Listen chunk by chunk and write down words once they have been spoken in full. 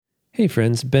Hey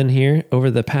friends, Ben here. Over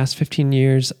the past 15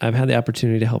 years, I've had the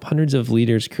opportunity to help hundreds of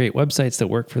leaders create websites that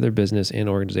work for their business and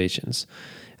organizations.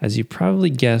 As you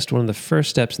probably guessed, one of the first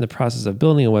steps in the process of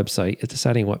building a website is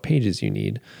deciding what pages you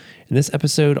need. In this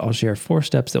episode, I'll share 4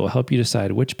 steps that will help you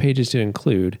decide which pages to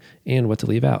include and what to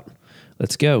leave out.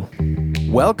 Let's go.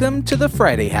 Welcome to The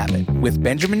Friday Habit with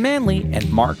Benjamin Manley and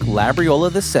Mark Labriola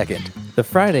II. The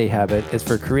Friday Habit is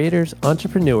for creators,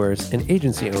 entrepreneurs, and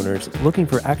agency owners looking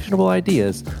for actionable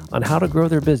ideas on how to grow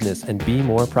their business and be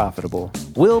more profitable.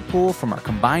 We'll pull from our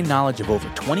combined knowledge of over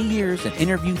 20 years and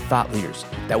interview thought leaders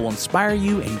that will inspire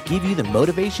you and give you the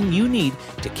motivation you need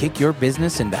to kick your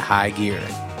business into high gear.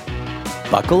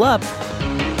 Buckle up.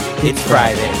 It's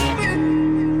Friday.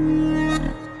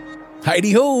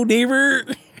 Heidi-ho, neighbor.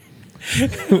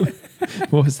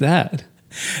 What was that?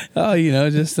 Oh,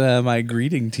 just my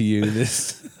greeting to you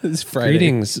this Friday.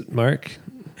 Greetings, Mark.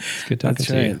 It's good talking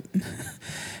to you.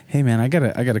 Hey, man, I got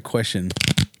a question.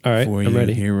 All right, for I'm you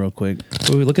ready. Here, real quick.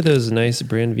 Ooh, look at those nice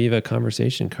Brand Viva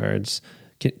conversation cards.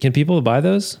 Can people buy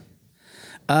those?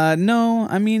 No,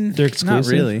 I mean They're exclusive?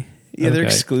 Not really. Yeah, they're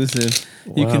Okay. exclusive.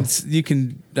 Wow. You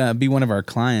can be one of our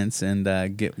clients and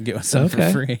get some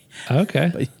for free. Okay.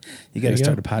 But you got to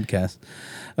start a podcast.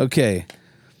 Okay,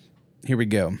 here we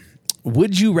go.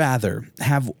 Would you rather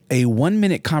have a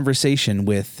 1-minute conversation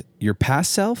with your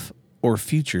past self or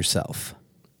future self?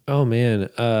 Oh man.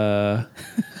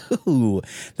 Ooh,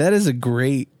 that is an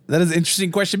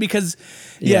interesting question because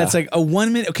it's like a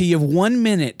 1 minute. Okay, you have 1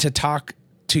 minute to talk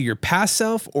to your past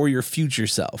self or your future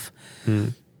self.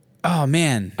 Oh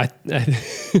man. I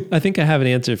think I have an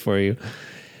answer for you.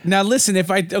 Now listen,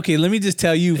 let me just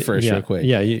tell you first real quick.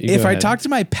 Yeah, you if go I ahead. talk to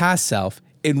my past self,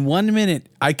 in 1 minute,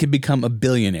 I could become a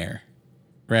billionaire,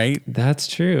 right? That's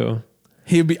true.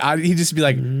 He'd just be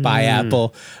like, buy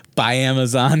Apple, buy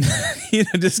Amazon,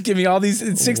 just give me all these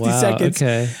in 60 Wow, seconds.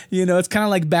 okay. It's kind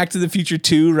of like Back to the Future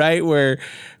 2, right?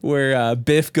 Where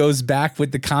Biff goes back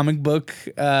with the comic book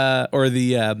or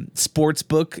the sports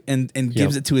book and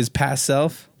gives it to his past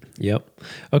self. Yep.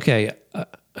 Okay.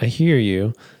 I hear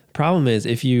you. Problem is,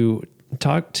 if you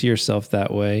talk to yourself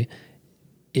that way,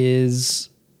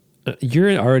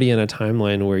 you're already in a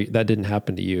timeline where that didn't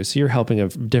happen to you. So you're helping a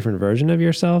different version of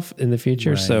yourself in the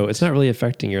future. Right. So it's not really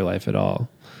affecting your life at all.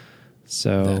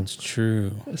 So That's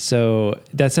true. So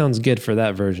that sounds good for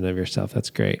that version of yourself. That's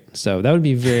great. So that would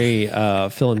be very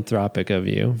philanthropic of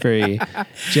you, very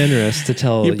generous to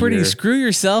tell. Screw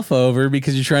yourself over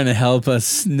because you're trying to help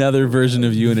us another version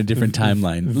of you in a different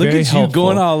timeline. Look Very at you helpful.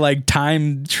 going all like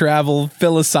time travel,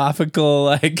 philosophical,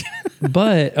 like.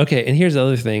 But okay, and here's the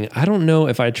other thing. I don't know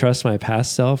if I trust my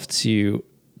past self to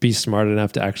be smart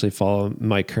enough to actually follow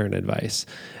my current advice.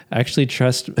 I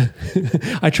trust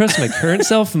my current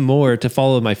self more to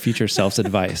follow my future self's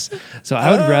advice. So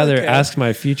I would rather ask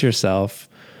my future self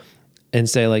and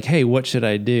say like, hey, what should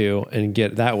I do? And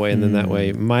get that way. And then that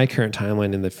way, my current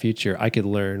timeline in the future, I could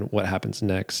learn what happens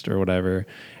next or whatever.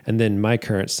 And then my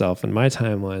current self and my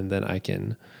timeline, then I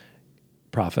can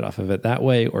profit off of it that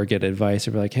way or get advice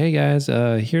or be like, hey guys,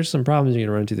 here's some problems you're going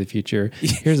to run into the future.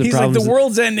 Here's the He's problems. like, the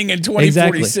world's ending in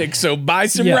 2046, Exactly. so buy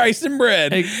some rice and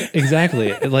bread.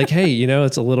 Exactly. Like, hey,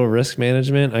 it's a little risk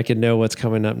management. I could know what's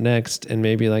coming up next and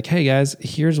maybe like, hey guys,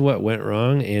 here's what went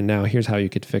wrong. And now here's how you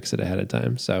could fix it ahead of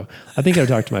time. So I think I would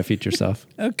talk to my future self.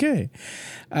 Okay.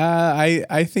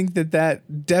 I think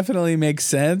that definitely makes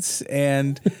sense.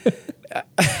 And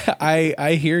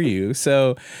I hear you.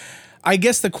 So I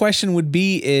guess the question would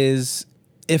be is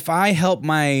if I help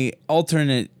my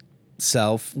alternate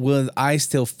self, will I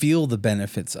still feel the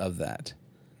benefits of that?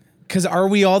 Because are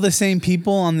we all the same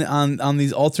people on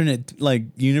these alternate like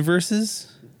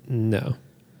universes? No.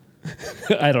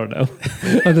 I don't know.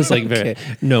 I'm just like,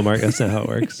 no, Mark, that's not how it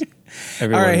works.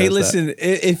 Everyone All right. Hey, knows that. listen,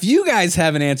 if you guys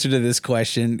have an answer to this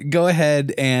question, go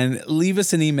ahead and leave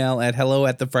us an email at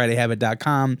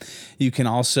hello@thefridayhabit.com. You can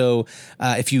also,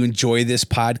 if you enjoy this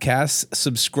podcast,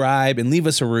 subscribe and leave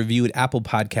us a review at Apple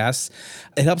Podcasts.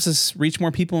 It helps us reach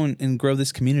more people and grow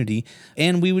this community.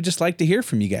 And we would just like to hear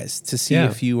from you guys to see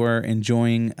if you are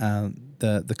enjoying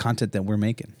the content that we're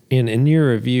making. And in your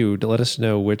review, to let us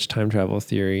know which time travel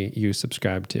theory you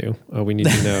subscribe to. We need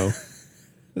to know.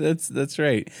 That's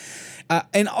right.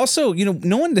 And also,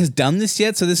 no one has done this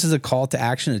yet. So this is a call to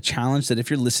action, a challenge that if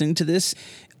you're listening to this,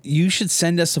 you should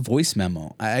send us a voice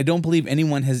memo. I don't believe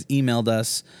anyone has emailed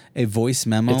us a voice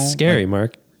memo. It's scary,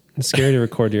 Mark. It's scary to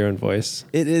record your own voice.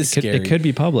 It is scary. It could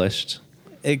be published.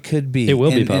 It could be. It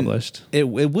will be published. It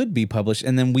would be published.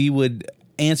 And then we would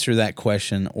answer that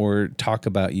question or talk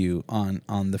about you on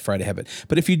the Friday Habit.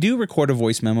 But if you do record a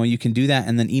voice memo, you can do that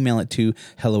and then email it to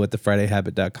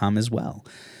hello@thefridayhabit.com as well.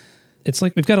 it's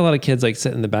like we've got a lot of kids like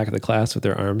sitting in the back of the class with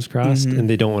their arms crossed and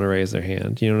they don't want to raise their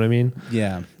hand. You know what I mean?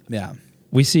 Yeah. Yeah.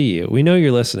 We see you. We know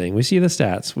you're listening. We see the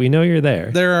stats. We know you're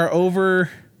there.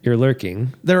 You're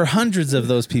lurking. There are hundreds of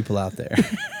those people out there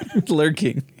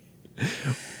lurking.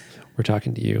 We're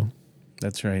talking to you.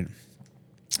 That's right.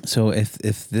 So if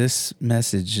this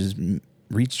message has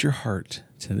reached your heart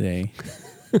today,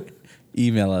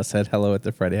 email us at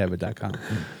hello@thefridayhabit.com.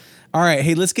 All right.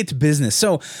 Hey, let's get to business.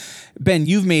 So, Ben,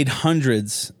 you've made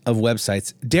hundreds of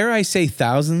websites. Dare I say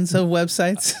thousands of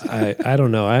websites? I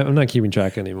don't know. I'm not keeping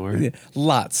track anymore.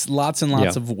 Lots and lots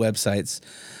of websites.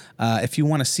 If you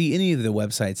want to see any of the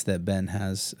websites that Ben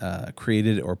has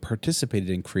created or participated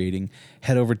in creating,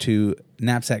 head over to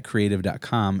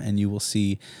knapsackcreative.com and you will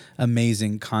see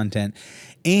amazing content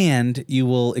and you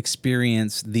will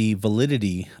experience the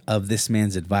validity of this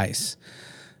man's advice.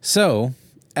 So,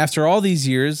 after all these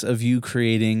years of you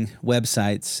creating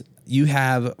websites, you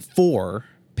have 4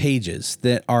 pages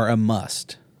that are a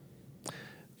must.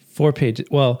 4 pages.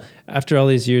 Well, after all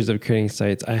these years of creating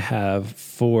sites, I have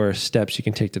 4 steps you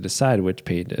can take to decide which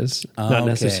pages. Not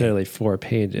necessarily 4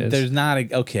 pages. There's not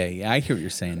okay. I hear what you're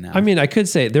saying now. I mean, I could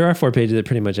say there are 4 pages that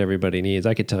pretty much everybody needs.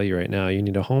 I could tell you right now, you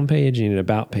need a home page, you need an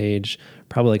about page,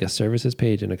 probably like a services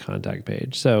page and a contact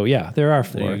page. So yeah, there are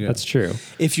 4. That's true.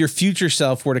 If your future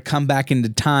self were to come back into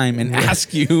time and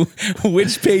ask you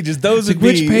which pages those would be.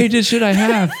 Which pages should I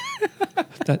have?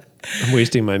 I'm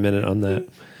wasting my minute on that.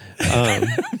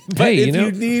 But hey,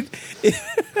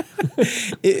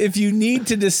 if you need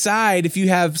to decide, if you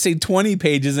have say 20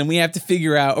 pages and we have to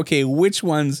figure out, okay, which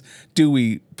ones do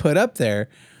we put up there?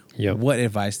 Yep. What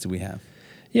advice do we have?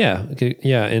 Yeah. Okay,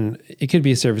 yeah. And it could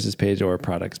be a services page or a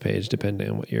products page, depending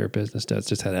on what your business does.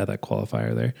 Just had to have that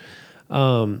qualifier there.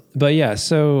 But yeah,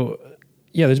 so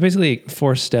yeah, there's basically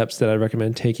 4 steps that I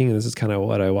recommend taking. And this is kind of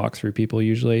what I walk through people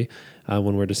usually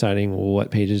when we're deciding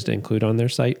what pages to include on their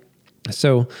site.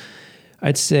 So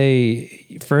I'd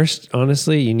say first,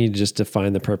 honestly, you need to just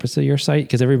define the purpose of your site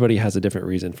because everybody has a different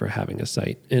reason for having a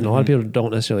site. And a lot of people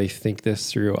don't necessarily think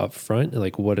this through up front.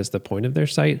 Like, what is the point of their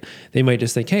site? They might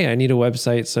just think, hey, I need a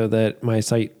website so that my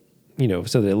site,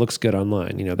 so that it looks good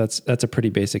online. That's a pretty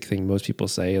basic thing most people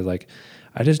say is like,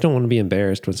 I just don't want to be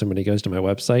embarrassed when somebody goes to my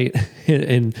website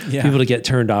and people to get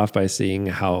turned off by seeing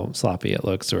how sloppy it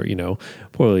looks or,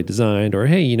 poorly designed or,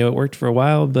 hey, it worked for a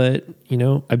while, but,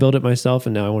 I built it myself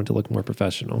and now I want it to look more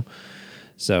professional.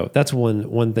 So that's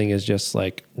one thing is just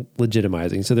like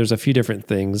legitimizing. So there's a few different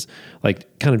things,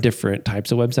 like kind of different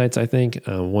types of websites, I think.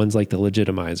 One's like the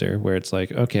legitimizer where it's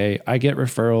like, okay, I get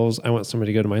referrals. I want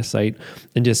somebody to go to my site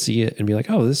and just see it and be like,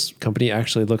 oh, this company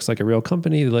actually looks like a real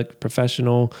company. They look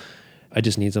professional. I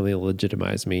just need something to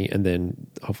legitimize me, and then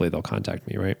hopefully they'll contact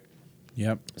me, right?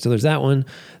 Yep. So there's that one.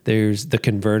 There's the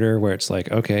converter where it's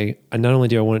like, okay, not only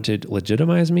do I want it to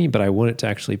legitimize me, but I want it to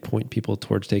actually point people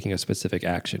towards taking a specific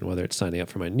action, whether it's signing up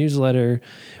for my newsletter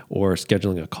or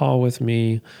scheduling a call with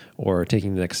me or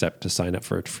taking the next step to sign up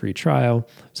for a free trial.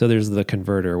 So there's the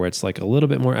converter where it's like a little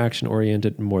bit more action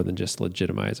oriented, more than just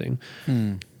legitimizing.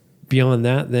 Beyond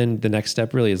that, then the next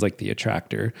step really is like the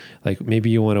attractor. Like maybe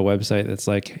you want a website that's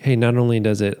like, hey, not only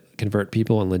does it convert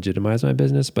people and legitimize my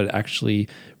business, but it actually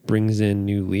brings in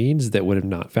new leads that would have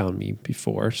not found me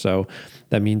before. So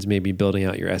that means maybe building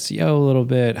out your SEO a little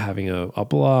bit, having a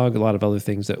blog, a lot of other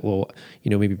things that will,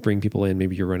 maybe bring people in.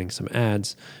 Maybe you're running some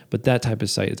ads, but that type of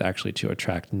site is actually to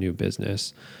attract new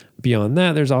business. Beyond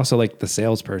that, there's also like the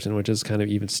salesperson, which is kind of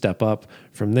even step up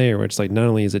from there, where it's like not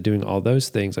only is it doing all those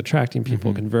things, attracting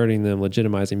people, converting them,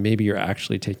 legitimizing, maybe you're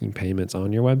actually taking payments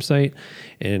on your website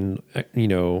and,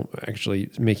 actually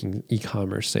making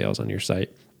e-commerce sales on your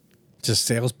site. Just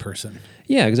salesperson.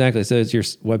 Yeah, exactly. So it's your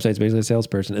website's basically a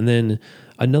salesperson. And then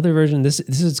another version, this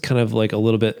is kind of like a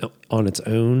little bit on its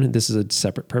own. This is a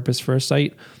separate purpose for a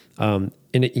site.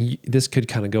 This could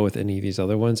kind of go with any of these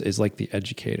other ones, is like the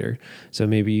educator. So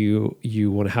maybe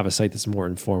you want to have a site that's more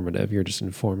informative. You're just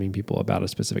informing people about a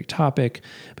specific topic,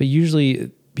 but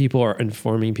usually people are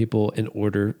informing people in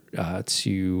order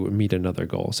to meet another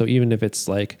goal. So even if it's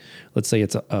like, let's say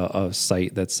it's a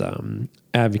site that's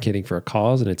advocating for a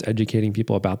cause and it's educating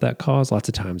people about that cause, lots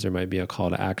of times there might be a call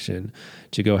to action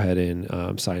to go ahead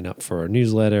and sign up for a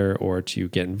newsletter or to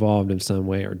get involved in some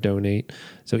way or donate.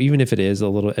 So even if it is a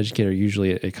little educator,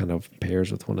 usually it kind of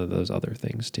pairs with one of those other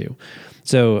things too.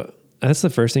 So that's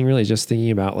the first thing really, is just thinking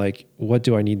about like, what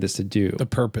do I need this to do? The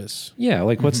purpose. Yeah.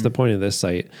 Like what's the point of this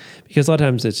site? Because a lot of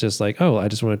times it's just like, oh, I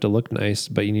just want it to look nice,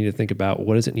 but you need to think about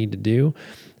what does it need to do?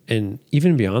 And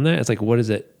even beyond that, it's like, what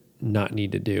does it not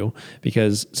need to do?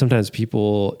 Because sometimes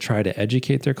people try to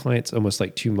educate their clients almost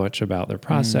like too much about their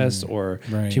process or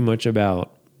too much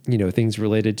about things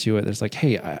related to it. There's like,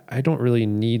 hey, I don't really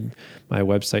need my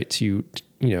website to,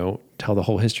 tell the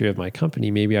whole history of my company.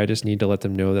 Maybe I just need to let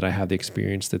them know that I have the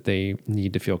experience that they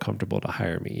need to feel comfortable to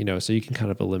hire me, so you can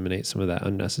kind of eliminate some of that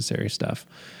unnecessary stuff.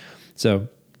 So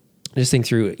just think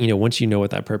through, once you know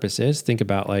what that purpose is, think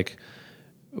about like,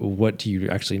 what do you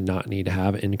actually not need to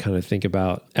have, and kind of think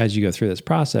about as you go through this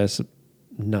process,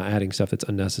 not adding stuff that's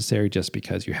unnecessary just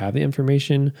because you have the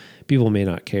information. People may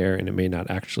not care, and it may not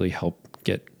actually help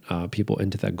get people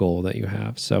into that goal that you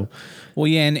have. So, well,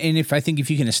 yeah. And if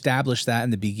you can establish that in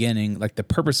the beginning, like the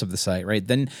purpose of the site, right,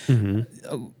 then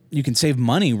you can save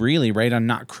money really, right, on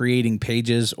not creating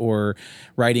pages or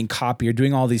writing copy or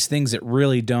doing all these things that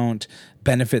really don't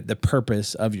benefit the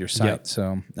purpose of your site. Yep.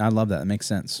 So I love that. It makes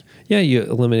sense. Yeah. You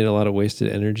eliminate a lot of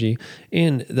wasted energy.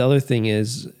 And the other thing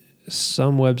is,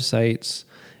 some websites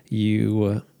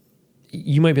you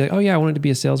might be like, oh yeah, I wanted to be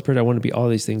a salesperson, I want to be all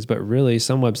these things, but really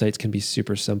some websites can be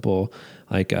super simple.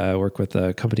 Like I work with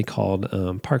a company called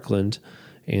Parkland,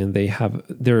 and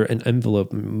they're an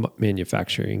envelope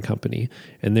manufacturing company,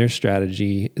 and their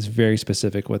strategy is very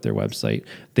specific with their website.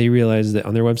 They realize that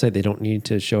on their website, they don't need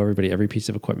to show everybody every piece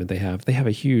of equipment they have. They have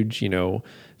a huge,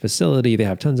 facility. They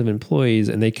have tons of employees,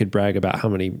 and they could brag about how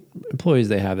many employees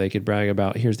they have. They could brag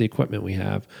about, here's the equipment we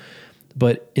have.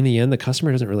 But in the end, the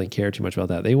customer doesn't really care too much about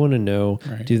that. They want to know,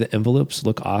 right, do the envelopes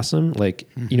look awesome? Like,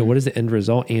 what is the end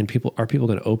result? And are people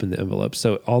going to open the envelopes?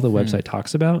 So all the website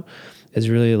talks about is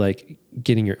really like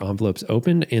getting your envelopes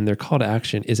open, and their call to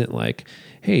action isn't like,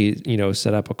 hey,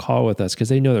 set up a call with us, because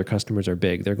they know their customers are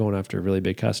big. They're going after really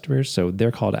big customers. So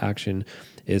their call to action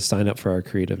is sign up for our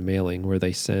creative mailing, where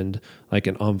they send like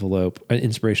an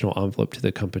inspirational envelope to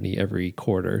the company every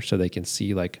quarter, so they can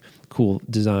see like cool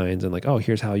designs and like, oh,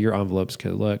 here's how your envelopes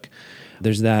could look.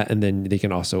 There's that. And then they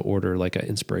can also order like an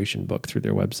inspiration book through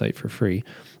their website for free.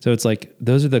 So it's like,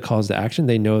 those are the calls to action.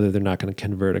 They know that they're not going to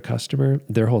convert a customer.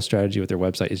 Their whole strategy with their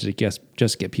website is to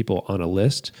just get people on a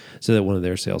list so that one of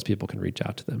their salespeople can reach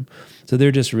out to them. So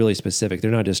they're just really specific.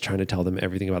 They're not just trying to tell them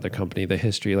everything about their company, the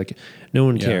history. Like, no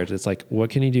one cares. It's like,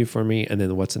 what can you do for me? And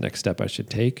then what's the next step I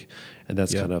should take? And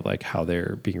that's kind of like how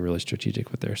they're being really strategic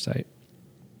with their site.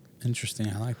 Interesting.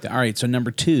 I like that. All right. So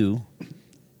number two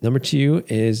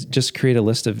is just create a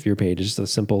list of your pages, just a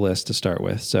simple list to start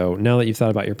with. So now that you've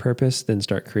thought about your purpose, then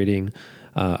start creating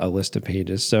a list of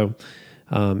pages. So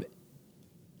at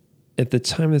the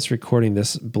time of this recording,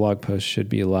 this blog post should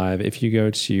be live. If you go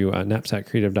to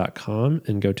knapsackcreative.com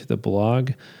and go to the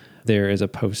blog, there is a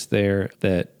post there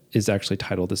that is actually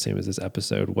titled the same as this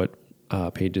episode, what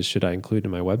pages should I include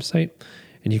in my website?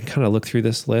 And you can kind of look through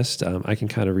this list. I can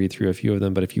kind of read through a few of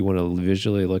them, but if you want to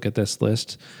visually look at this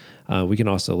list, we can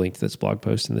also link to this blog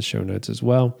post in the show notes as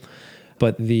well.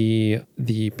 But the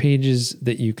pages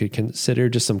that you could consider,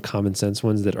 just some common sense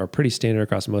ones that are pretty standard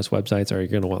across most websites, are you're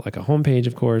going to want like a homepage,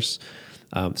 of course,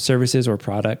 services or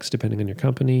products, depending on your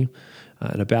company,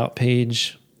 an about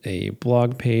page, a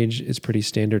blog page is pretty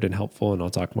standard and helpful, and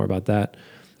I'll talk more about that,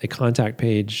 a contact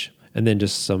page, and then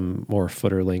just some more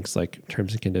footer links like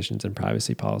terms and conditions and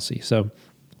privacy policy. So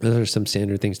those are some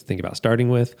standard things to think about starting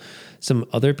with. Some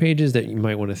other pages that you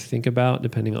might want to think about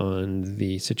depending on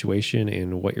the situation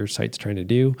and what your site's trying to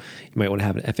do. You might want to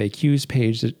have an FAQs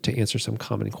page to answer some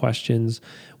common questions.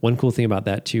 One cool thing about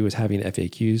that too is having an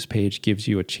FAQs page gives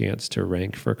you a chance to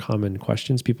rank for common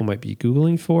questions people might be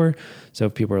Googling for. So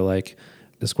if people are like,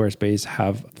 does Squarespace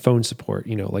have phone support?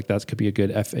 Like that could be a good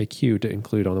FAQ to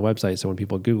include on the website. So when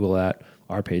people Google that,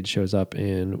 our page shows up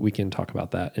and we can talk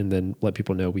about that and then let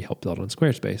people know we help build on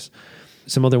Squarespace.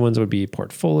 Some other ones would be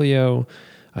portfolio,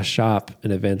 a shop,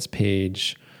 an events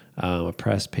page, a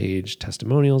press page,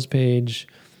 testimonials page,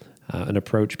 an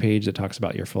approach page that talks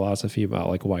about your philosophy about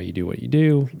like why you do what you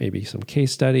do, maybe some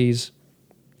case studies,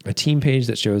 a team page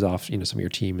that shows off, some of your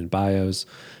team and bios,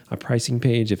 a pricing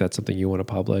page if that's something you want to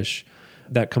publish.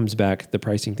 That comes back, the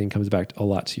pricing thing comes back a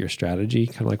lot to your strategy,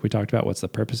 kind of like we talked about. What's the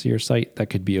purpose of your site? That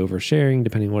could be oversharing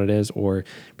depending on what it is, or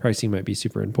pricing might be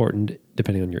super important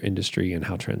depending on your industry and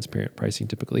how transparent pricing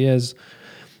typically is.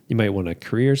 You might want a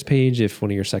careers page if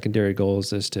one of your secondary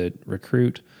goals is to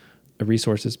recruit, a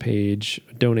resources page,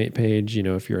 a donate page,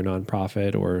 if you're a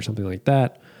nonprofit or something like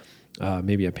that.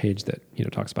 Maybe a page that,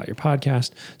 talks about your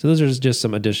podcast. So those are just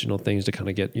some additional things to kind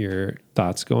of get your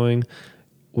thoughts going.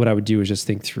 What I would do is just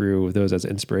think through those as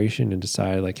inspiration and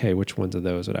decide like, hey, which ones of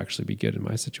those would actually be good in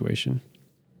my situation.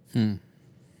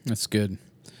 That's good.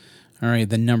 All right.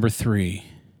 Then number 3.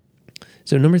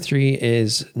 So number 3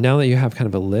 is now that you have kind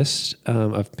of a list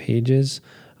of pages,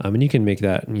 and you can make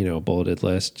that, a bulleted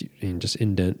list and just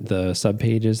indent the sub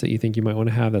pages that you think you might want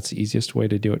to have. That's the easiest way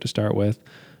to do it to start with.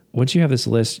 once you have this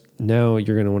list, now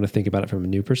you're going to want to think about it from a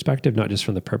new perspective, not just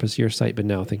from the purpose of your site, but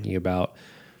now thinking about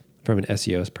from an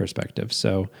SEO's perspective.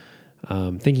 So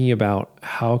thinking about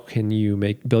how can you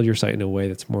build your site in a way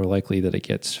that's more likely that it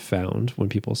gets found when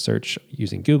people search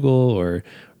using Google or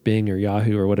Bing or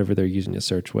Yahoo or whatever they're using to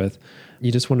search with.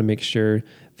 You just want to make sure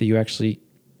that you actually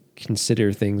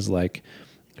consider things like,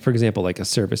 for example, like a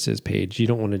services page. You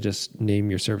don't want to just name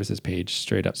your services page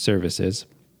straight up services.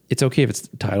 It's okay if it's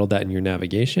titled that in your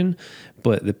navigation,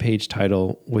 but the page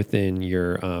title within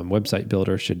your website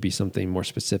builder should be something more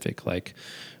specific, like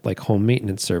home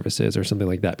maintenance services or something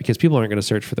like that, because people aren't going to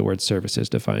search for the word services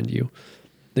to find you.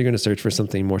 They're going to search for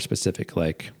something more specific,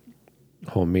 like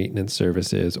home maintenance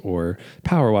services or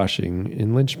power washing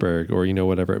in Lynchburg, or,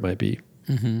 whatever it might be.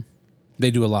 Mm-hmm.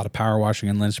 They do a lot of power washing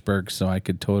in Lynchburg, so I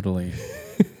could totally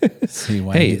see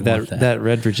why. Hey, that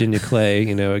red Virginia clay,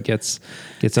 it gets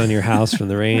on your house from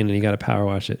the rain, and you got to power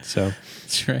wash it. So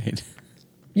that's right.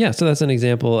 Yeah, so that's an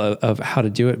example of how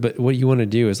to do it. But what you want to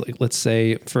do is, like, let's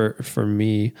say for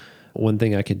me, one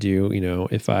thing I could do,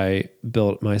 if I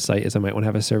built my site, is I might want to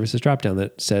have a services dropdown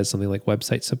that says something like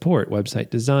website support,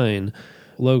 website design,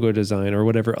 logo design, or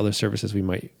whatever other services we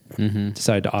might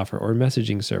decide to offer, or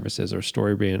messaging services or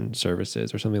StoryBrand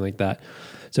services or something like that.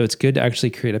 So it's good to actually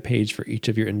create a page for each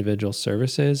of your individual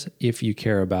services if you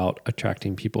care about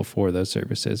attracting people for those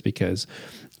services, because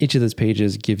each of those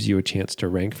pages gives you a chance to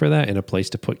rank for that and a place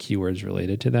to put keywords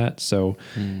related to that. So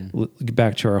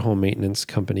back to our home maintenance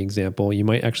company example, you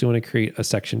might actually want to create a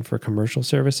section for commercial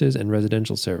services and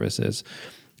residential services.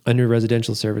 Under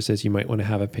residential services, you might want to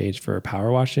have a page for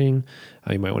power washing.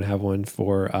 You might want to have one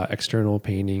for external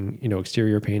painting,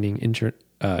 exterior painting,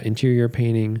 interior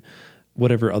painting,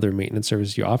 whatever other maintenance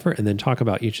services you offer, and then talk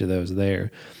about each of those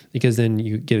there, because then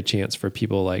you get a chance for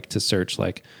people to search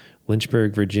like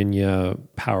Lynchburg, Virginia,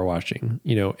 power washing,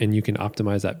 and you can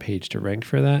optimize that page to rank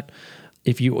for that.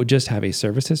 If you just have a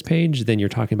services page, then you're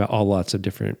talking about lots of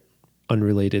different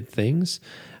unrelated things,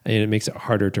 and it makes it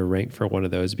harder to rank for one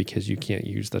of those because you can't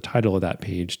use the title of that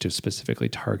page to specifically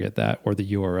target that, or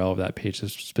the URL of that page to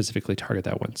specifically target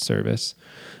that one service.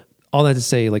 All that to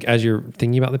say, as you're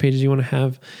thinking about the pages you want to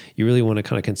have, you really want to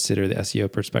kind of consider the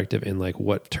SEO perspective in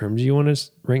what terms you want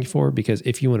to rank for, because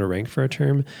if you want to rank for a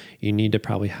term, you need to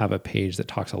probably have a page that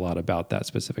talks a lot about that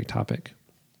specific topic.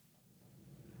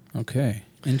 Okay.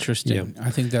 Interesting. Yeah. I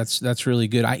think that's really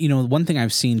good. One thing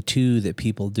I've seen too that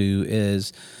people do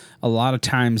is a lot of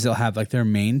times they'll have their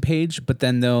main page, but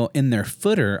then in their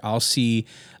footer, I'll see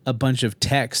a bunch of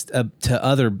text to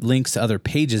other links to other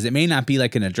pages. It may not be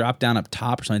in a drop down up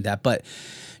top or something like that, but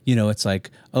it's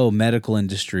medical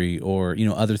industry or,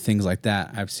 other things like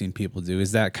that I've seen people do.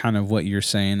 Is that kind of what you're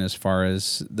saying as far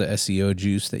as the SEO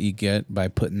juice that you get by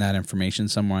putting that information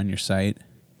somewhere on your site?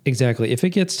 Exactly. If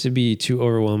it gets to be too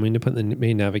overwhelming to put in the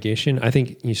main navigation, I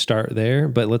think you start there.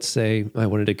 But let's say I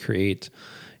wanted to create,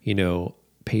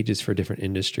 pages for different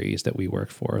industries that we work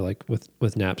for, like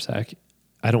with Knapsack.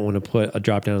 I don't want to put a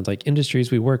drop down like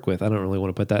industries we work with. I don't really want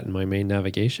to put that in my main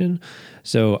navigation.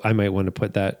 So I might want to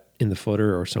put that in the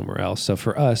footer or somewhere else. So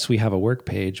for us, we have a work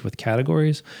page with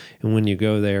categories. And when you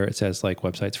go there, it says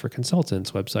websites for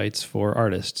consultants, websites for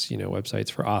artists,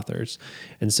 websites for authors.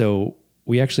 And so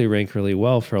we actually rank really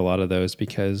well for a lot of those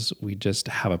because we just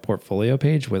have a portfolio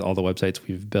page with all the websites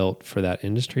we've built for that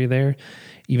industry there.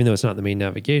 Even though it's not the main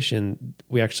navigation,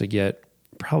 we actually get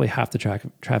probably half the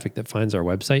traffic that finds our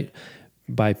website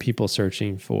by people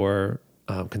searching for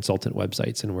consultant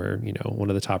websites. And we're, one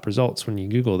of the top results when you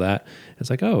Google that. It's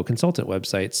consultant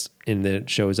websites. And then it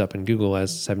shows up in Google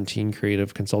as 17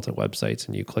 creative consultant websites.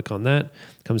 And you click on that,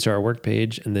 it comes to our work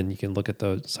page, and then you can look at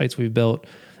the sites we've built.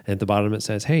 And at the bottom, it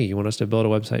says, hey, you want us to build a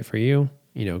website for you?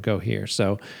 Go here.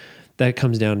 So that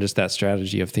comes down to just that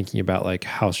strategy of thinking about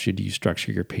how should you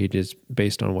structure your pages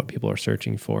based on what people are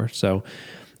searching for. So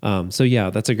yeah,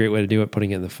 that's a great way to do it,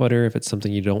 putting it in the footer if it's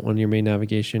something you don't want in your main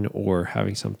navigation, or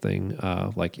having something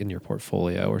in your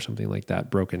portfolio or something like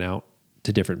that broken out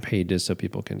to different pages so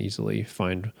people can easily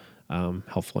find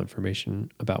helpful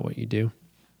information about what you do.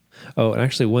 Oh, and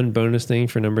actually one bonus thing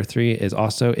for number 3 is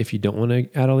also, if you don't want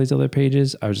to add all these other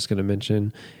pages, I was just going to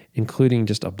mention including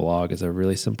just a blog is a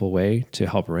really simple way to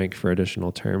help rank for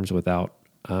additional terms without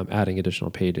adding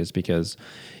additional pages, because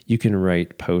you can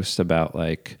write posts about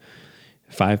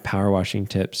 5 power washing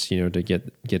tips, to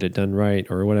get it done right,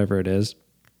 or whatever it is.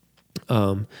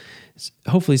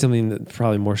 Hopefully something that's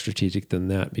probably more strategic than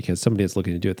that, because somebody that's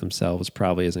looking to do it themselves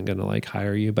probably isn't going to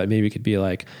hire you, but maybe it could be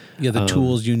the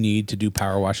tools you need to do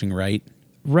power washing right.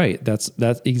 Right. That's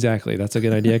exactly. That's a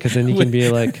good idea. Cause then you can be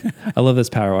like, I love this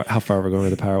how far we're going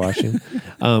with the power washing.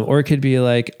 Or it could be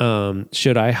like,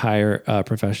 should I hire a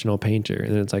professional painter?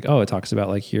 And then it's like, oh, it talks about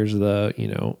like, here's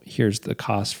the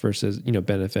cost versus,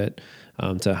 benefit,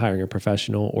 to hiring a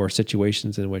professional, or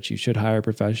situations in which you should hire a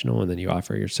professional. And then you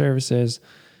offer your services.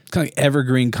 It's kind of like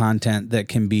evergreen content that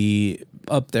can be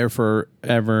up there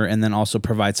forever, and then also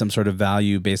provide some sort of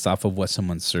value based off of what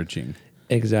someone's searching.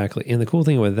 Exactly. And the cool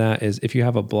thing with that is if you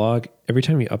have a blog, every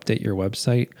time you update your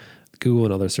website, Google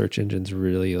and other search engines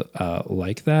really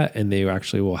like that. And they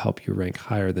actually will help you rank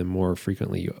higher the more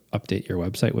frequently you update your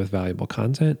website with valuable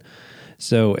content.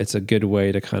 So it's a good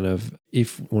way to kind of,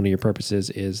 if one of your purposes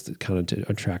is to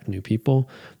attract new people,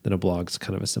 then a blog's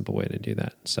kind of a simple way to do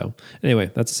that. So anyway,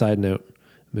 that's a side note.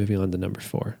 Moving on to number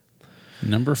 4.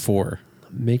 Number 4.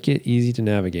 Make it easy to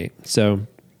navigate. So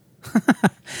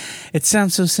it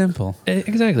sounds so simple.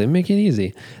 Exactly. Make it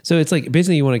easy. So it's like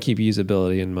basically you want to keep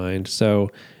usability in mind. So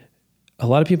a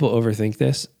lot of people overthink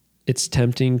this. It's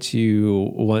tempting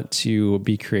to want to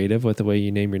be creative with the way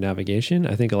you name your navigation.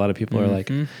 I think a lot of people are like,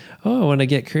 oh, I want to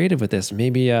get creative with this.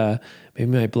 Maybe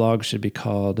my blog should be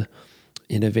called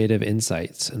Innovative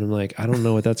Insights. And I'm like, I don't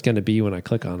know what that's going to be when I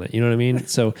click on it. You know what I mean?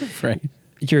 So right.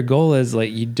 Your goal is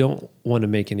like, you don't want to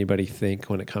make anybody think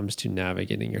when it comes to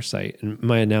navigating your site. And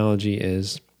my analogy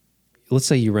is, let's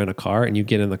say you rent a car and you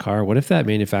get in the car. What if that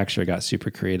manufacturer got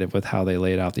super creative with how they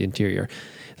laid out the interior?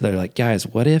 They're like, guys,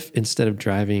 what if instead of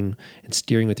driving and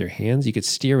steering with your hands, you could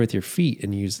steer with your feet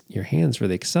and use your hands for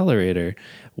the accelerator?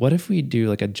 What if we do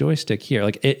like a joystick here?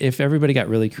 Like if everybody got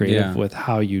really creative with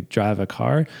how you drive a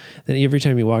car, then every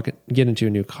time you get into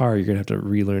a new car, you're going to have to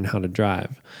relearn how to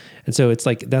drive. And so it's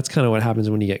like, that's kind of what happens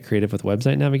when you get creative with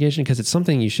website navigation, because it's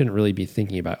something you shouldn't really be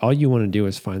thinking about. All you want to do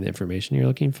is find the information you're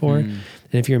looking for. And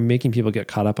if you're making people get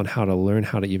caught up on how to learn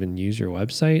how to even use your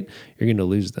website, you're going to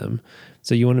lose them.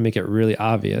 So you want to make it really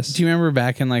obvious. Do you remember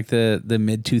back in like the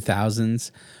mid 2000s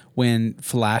when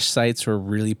flash sites were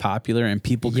really popular and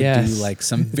people could do like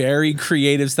some very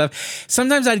creative stuff?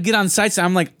 Sometimes I'd get on sites and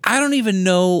I'm like, I don't even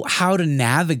know how to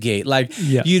navigate. Like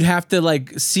you'd have to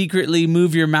like secretly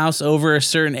move your mouse over a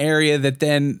certain area that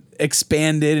then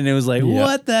expanded, and it was like,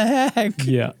 what the heck?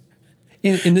 Yeah.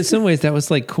 In some ways that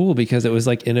was like cool because it was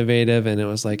like innovative, and it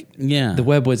was like, the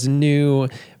web was new.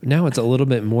 Now it's a little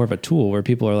bit more of a tool where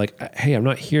people are like, hey, I'm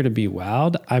not here to be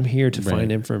wowed. I'm here to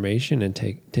find information and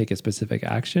take a specific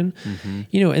action.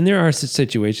 And there are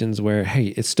situations where, hey,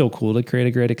 it's still cool to create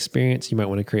a great experience. You might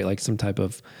want to create like some type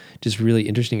of just really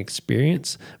interesting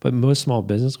experience, but most small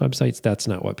business websites, that's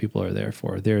not what people are there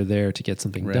for. They're there to get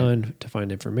something done, to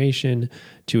find information,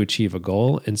 to achieve a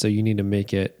goal. And so you need to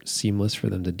make it seamless for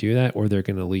them to do that, or they're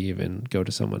going to leave and go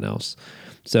to someone else.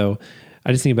 So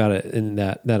I just think about it in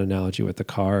that analogy with the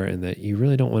car, and that you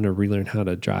really don't want to relearn how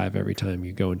to drive every time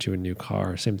you go into a new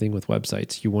car. Same thing with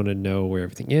websites. You want to know where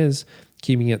everything is.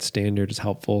 Keeping it standard is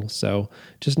helpful. So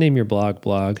just name your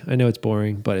blog. I know it's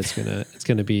boring, but it's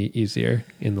gonna be easier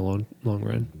in the long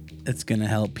run. It's gonna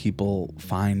help people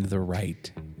find the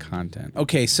right content.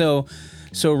 Okay, so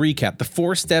recap. The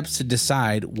 4 steps to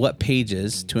decide what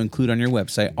pages to include on your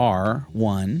website are: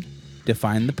 1,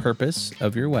 define the purpose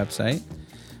of your website,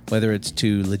 whether it's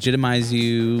to legitimize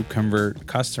you, convert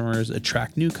customers,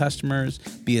 attract new customers,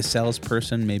 be a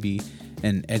salesperson, maybe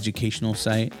an educational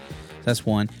site. That's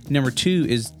 1. Number 2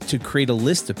 is to create a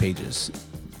list of pages.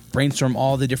 Brainstorm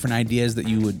all the different ideas that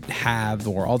you would have,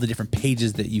 or all the different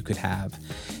pages that you could have.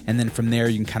 And then from there,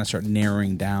 you can kind of start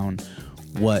narrowing down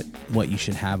what you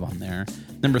should have on there.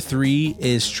 Number 3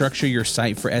 is structure your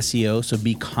site for SEO. So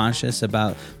be conscious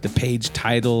about the page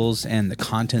titles and the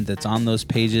content that's on those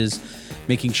pages,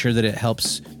 making sure that it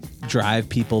helps drive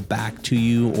people back to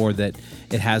you, or that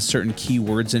it has certain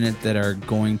keywords in it that are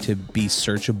going to be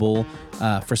searchable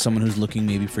for someone who's looking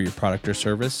maybe for your product or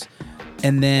service.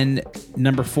 And then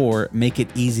number 4, make it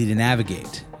easy to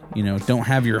navigate. Don't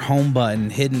have your home button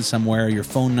hidden somewhere, your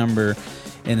phone number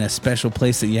in a special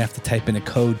place that you have to type in a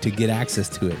code to get access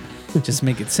to it. Just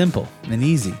make it simple and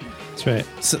easy. That's right.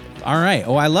 So, all right.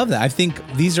 Oh, I love that. I think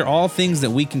these are all things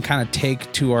that we can kind of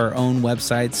take to our own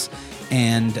websites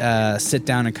and sit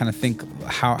down and kind of think,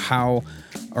 how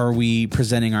are we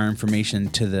presenting our information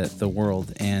to the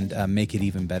world, and make it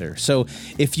even better. So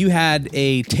if you had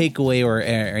a takeaway or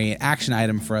an action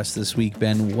item for us this week,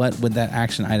 Ben, what would that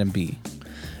action item be?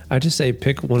 I'd just say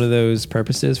pick one of those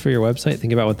purposes for your website.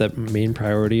 Think about what the main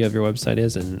priority of your website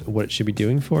is and what it should be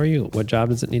doing for you. What job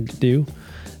does it need to do?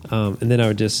 And then I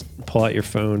would just pull out your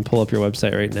phone, pull up your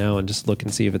website right now, and just look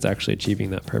and see if it's actually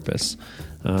achieving that purpose.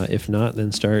 If not,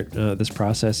 then start this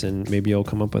process, and maybe you'll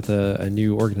come up with a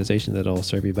new organization that'll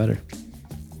serve you better.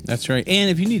 That's right. And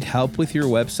if you need help with your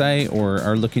website or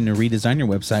are looking to redesign your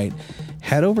website,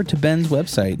 head over to Ben's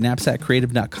website,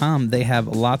 knapsackcreative.com. They have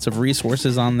lots of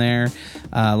resources on there,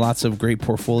 lots of great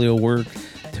portfolio work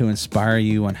to inspire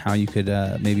you on how you could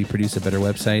maybe produce a better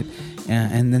website.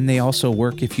 And then they also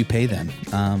work if you pay them.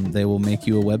 They will make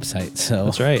you a website. So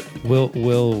that's right.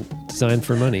 We'll design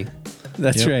for money.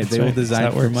 That's right. They will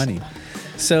design for money.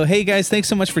 So, hey guys, thanks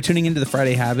so much for tuning into The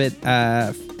Friday Habit.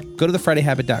 Go to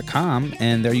thefridayhabit.com,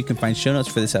 and there you can find show notes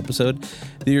for this episode.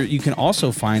 There you can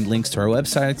also find links to our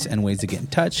websites and ways to get in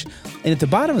touch. And at the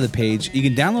bottom of the page, you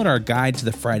can download our guide to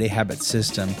the Friday Habit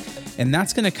system. And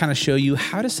that's going to kind of show you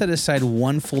how to set aside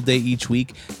one full day each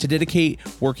week to dedicate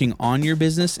working on your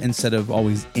business instead of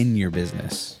always in your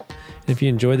business. If you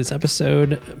enjoyed this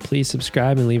episode, please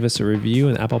subscribe and leave us a review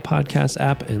in the Apple Podcast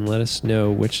app and let us know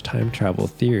which time travel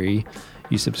theory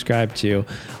you subscribe to.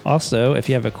 Also, if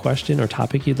you have a question or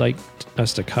topic you'd like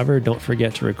us to cover, don't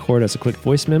forget to record us a quick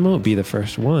voice memo, be the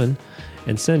first one,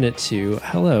 and send it to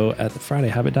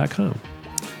hello@thefridayhabit.com.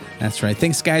 That's right.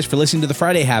 Thanks, guys, for listening to The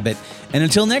Friday Habit. And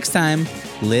until next time,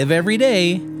 live every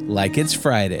day like it's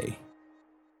Friday.